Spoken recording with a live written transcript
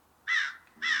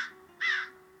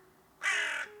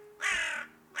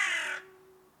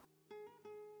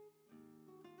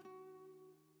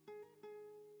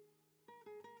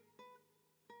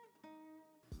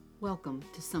Welcome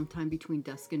to Sometime Between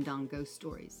Dusk and Dawn Ghost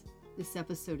Stories. This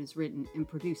episode is written and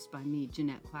produced by me,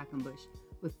 Jeanette Quackenbush,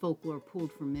 with folklore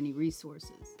pulled from many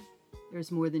resources.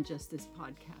 There's more than just this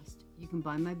podcast. You can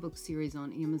buy my book series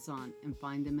on Amazon and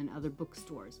find them in other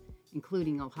bookstores,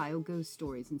 including Ohio Ghost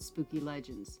Stories and Spooky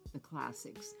Legends, the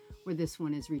classics, where this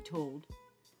one is retold.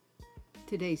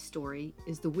 Today's story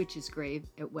is The Witch's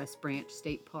Grave at West Branch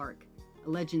State Park, a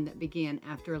legend that began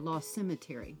after a lost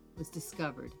cemetery was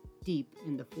discovered deep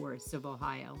in the forests of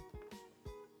Ohio.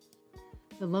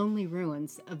 The lonely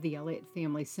ruins of the Elliott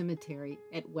family cemetery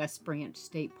at West Branch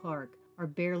State Park are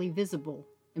barely visible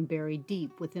and buried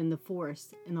deep within the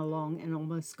forest and along an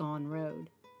almost gone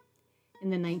road. In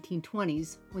the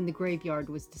 1920s, when the graveyard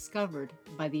was discovered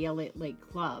by the Elliott Lake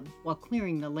Club while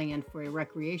clearing the land for a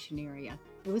recreation area,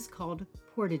 it was called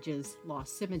Portage's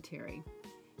Lost Cemetery.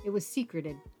 It was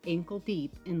secreted ankle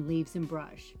deep in leaves and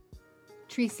brush.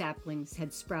 Tree saplings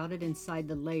had sprouted inside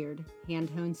the layered,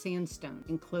 hand-honed sandstone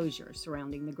enclosure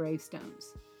surrounding the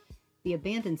gravestones. The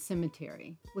abandoned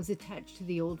cemetery was attached to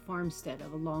the old farmstead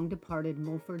of a long-departed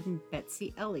Mulford and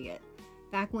Betsy Elliott,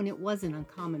 back when it wasn't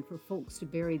uncommon for folks to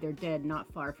bury their dead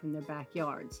not far from their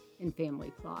backyards in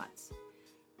family plots.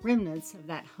 Remnants of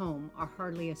that home are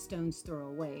hardly a stone's throw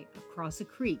away across a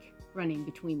creek running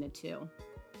between the two.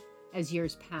 As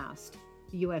years passed,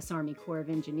 the U.S. Army Corps of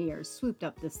Engineers swooped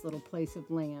up this little place of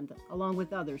land, along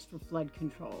with others for flood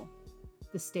control.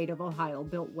 The state of Ohio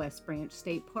built West Branch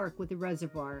State Park with a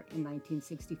reservoir in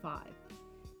 1965.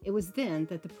 It was then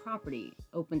that the property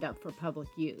opened up for public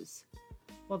use.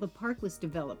 While the park was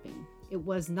developing, it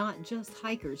was not just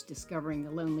hikers discovering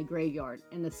the lonely graveyard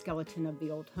and the skeleton of the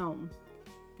old home.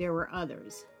 There were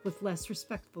others, with less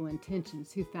respectful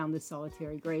intentions, who found the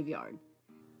solitary graveyard.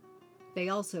 They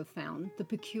also found the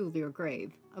peculiar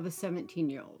grave of a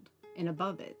 17-year-old, and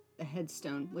above it, the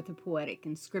headstone with a poetic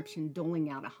inscription doling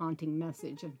out a haunting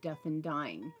message of death and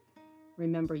dying.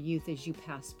 Remember youth as you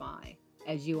pass by,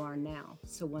 as you are now,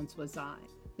 so once was I.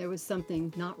 There was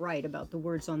something not right about the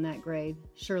words on that grave.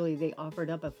 Surely they offered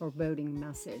up a foreboding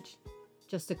message.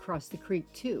 Just across the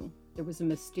creek, too, there was a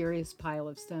mysterious pile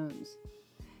of stones.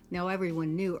 Now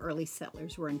everyone knew early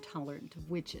settlers were intolerant of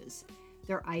witches.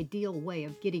 Their ideal way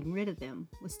of getting rid of them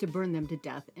was to burn them to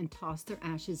death and toss their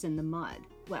ashes in the mud.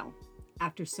 Well,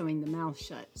 after sewing the mouth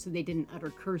shut so they didn't utter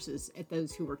curses at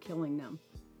those who were killing them.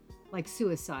 Like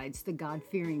suicides, the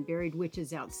God-fearing buried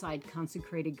witches outside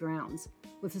consecrated grounds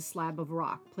with a slab of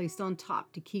rock placed on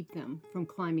top to keep them from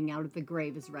climbing out of the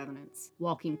grave as revenants,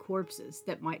 walking corpses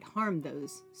that might harm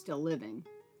those still living.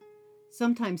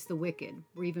 Sometimes the wicked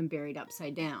were even buried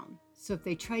upside down, so if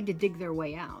they tried to dig their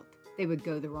way out, they would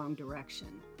go the wrong direction.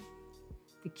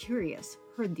 The curious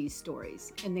heard these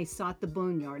stories, and they sought the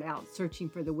boneyard out searching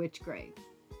for the witch grave.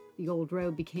 The old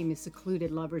road became a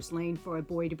secluded lover's lane for a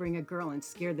boy to bring a girl and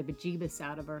scare the bejeebus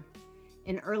out of her.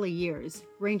 In early years,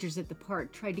 rangers at the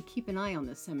park tried to keep an eye on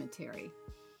the cemetery,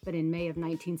 but in May of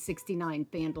 1969,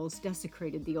 vandals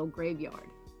desecrated the old graveyard.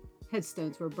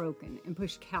 Headstones were broken and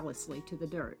pushed callously to the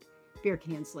dirt. Beer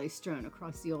cans lay strewn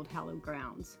across the old hallowed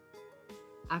grounds.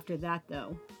 After that,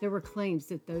 though, there were claims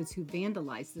that those who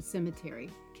vandalized the cemetery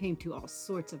came to all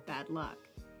sorts of bad luck.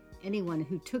 Anyone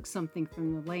who took something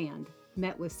from the land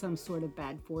met with some sort of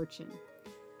bad fortune.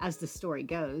 As the story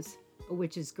goes, a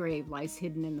witch's grave lies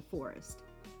hidden in the forest.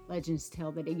 Legends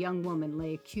tell that a young woman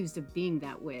lay accused of being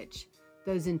that witch.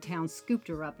 Those in town scooped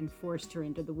her up and forced her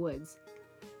into the woods.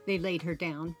 They laid her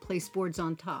down, placed boards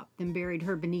on top, then buried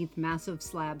her beneath massive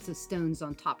slabs of stones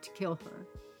on top to kill her.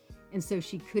 And so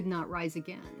she could not rise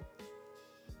again.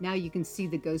 Now you can see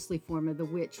the ghostly form of the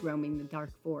witch roaming the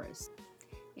dark forest.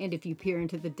 And if you peer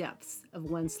into the depths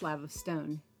of one slab of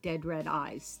stone, dead red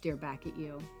eyes stare back at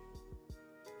you.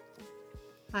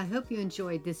 I hope you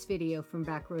enjoyed this video from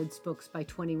Backroads Books by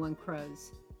 21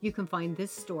 Crows. You can find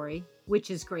this story,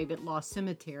 Witch's Grave at Lost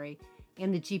Cemetery,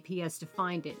 and the GPS to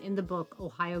find it in the book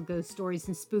Ohio Ghost Stories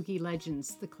and Spooky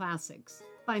Legends, the Classics,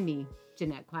 by me,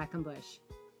 Jeanette Quackenbush.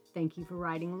 Thank you for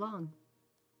riding along.